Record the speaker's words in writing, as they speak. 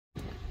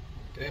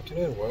Good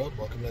afternoon, world.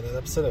 Welcome to another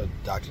episode of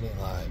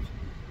DoctorNateLive.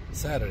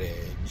 Saturday,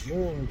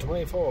 June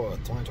 24th,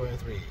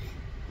 2023.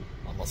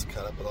 Almost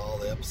caught up with all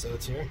the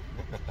episodes here.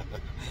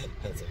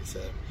 As I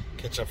said,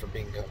 catch up from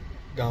being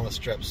gone with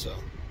strep, so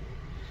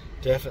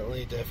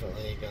definitely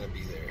gonna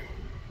be there.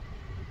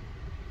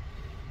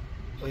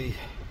 Please,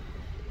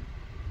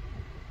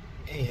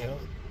 anyhow,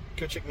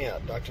 go check me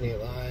out,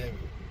 DoctorNateLive.com.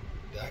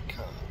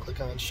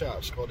 Click on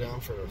shop, scroll down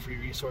for free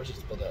resources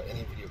to build out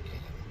any video game.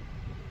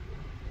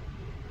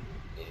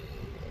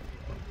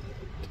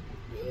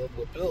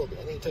 We'll build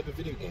any type of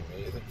video game,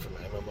 anything from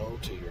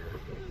MMO to your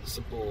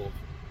simple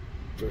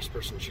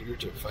first-person shooter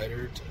to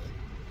fighter to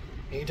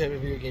any type of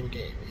video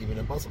game, even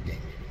a puzzle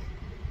game.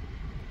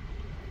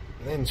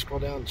 And then scroll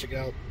down and check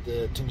out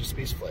the Tinjas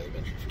Space Flight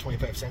Adventure. For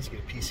 25 cents, you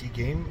get a PC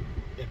game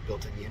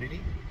built in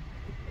Unity,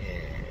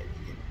 and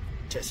you can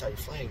test out your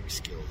flying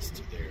skills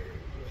to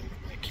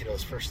my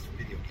kiddo's first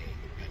video game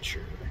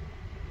adventure.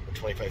 For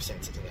 25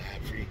 cents into the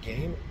ad-free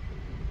game.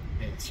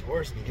 And it's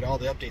yours, and you get all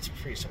the updates for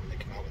free. So when they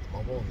come out with the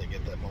mobile and they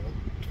get that mobile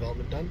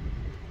development done,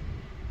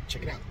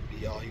 check it out. It'll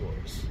be all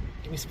yours.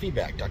 Give me some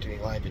feedback,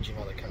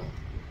 DoctorNateLive@gmail.com.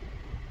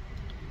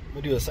 I'm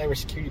going to do a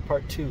cybersecurity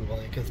part 2,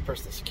 only because it's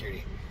personal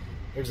security.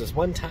 There's this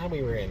one time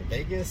we were in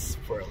Vegas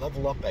for a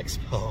Level Up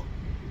Expo,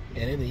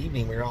 and in the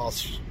evening we were all,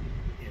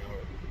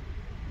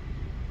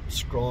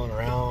 scrolling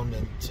around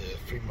into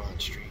Fremont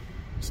Street,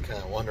 just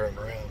kind of wandering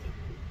around.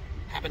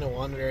 Happened to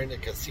wander in a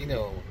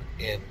casino,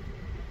 and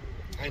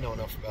I know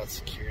enough about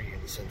security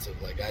in the sense of,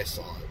 I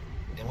saw it.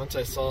 And once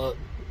I saw it,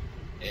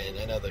 and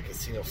I know the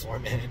casino floor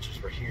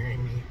managers were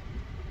hearing me,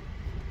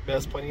 I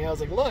was pointing out, I was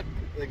like, look,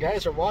 the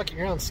guys are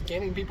walking around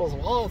scanning people's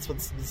wallets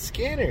with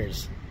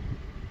scanners.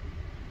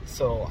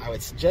 So I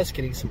would suggest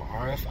getting some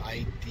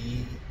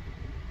RFID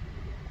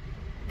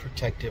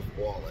protective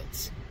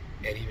wallets,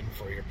 and even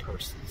for your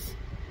purses.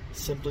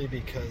 Simply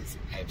because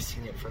I've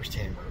seen it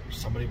firsthand where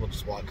somebody will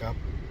just walk up,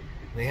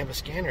 and they have a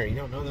scanner, you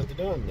don't know what they're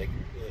doing. It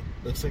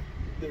looks like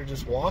they're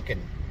just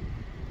walking,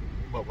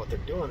 but what they're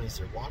doing is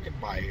they're walking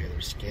by you,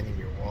 they're scanning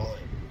your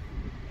wallet,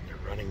 and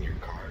they're running your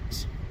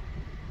cards.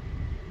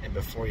 And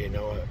before you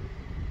know it,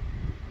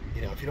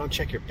 if you don't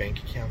check your bank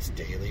accounts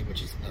daily,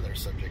 which is another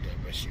subject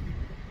I wish you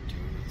would do,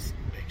 is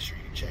make sure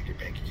you check your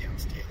bank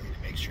accounts daily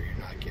to make sure you're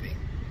not getting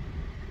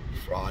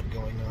fraud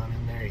going on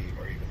in there,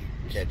 or even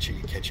you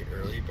catch it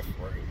early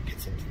before it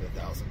gets into the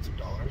thousands of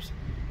dollars,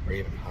 or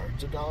even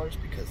hundreds of dollars,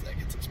 because that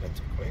gets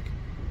expensive quick.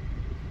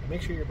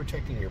 Make sure you're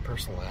protecting your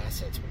personal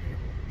assets when you're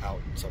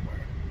out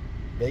somewhere.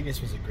 Vegas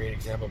was a great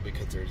example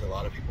because there's a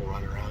lot of people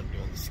running around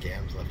doing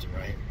scams left and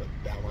right, but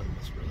that one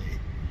was really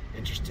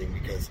interesting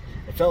because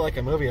it felt like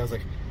a movie. I was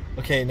like,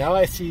 okay, now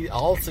I see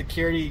all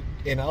security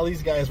and all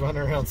these guys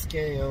running around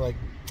scanning. I'm like,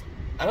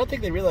 I don't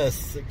think they realize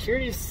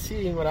security is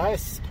seeing what I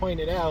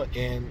pointed out,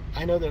 and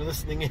I know they're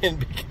listening in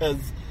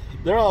because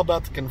they're all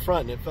about to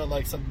confront, and it felt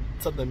like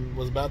something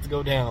was about to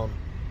go down.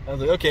 I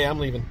was like, okay, I'm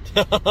leaving.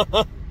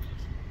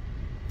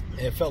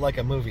 It felt like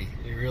a movie.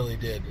 It really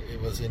did. It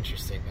was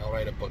interesting. I'll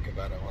write a book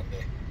about it one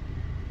day.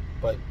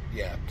 But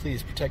yeah,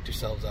 please protect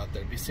yourselves out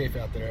there. Be safe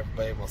out there,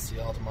 everybody. We'll see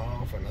you all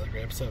tomorrow for another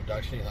great episode of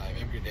DoctorNateLive.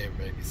 Have a good day,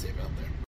 everybody. Be safe out there.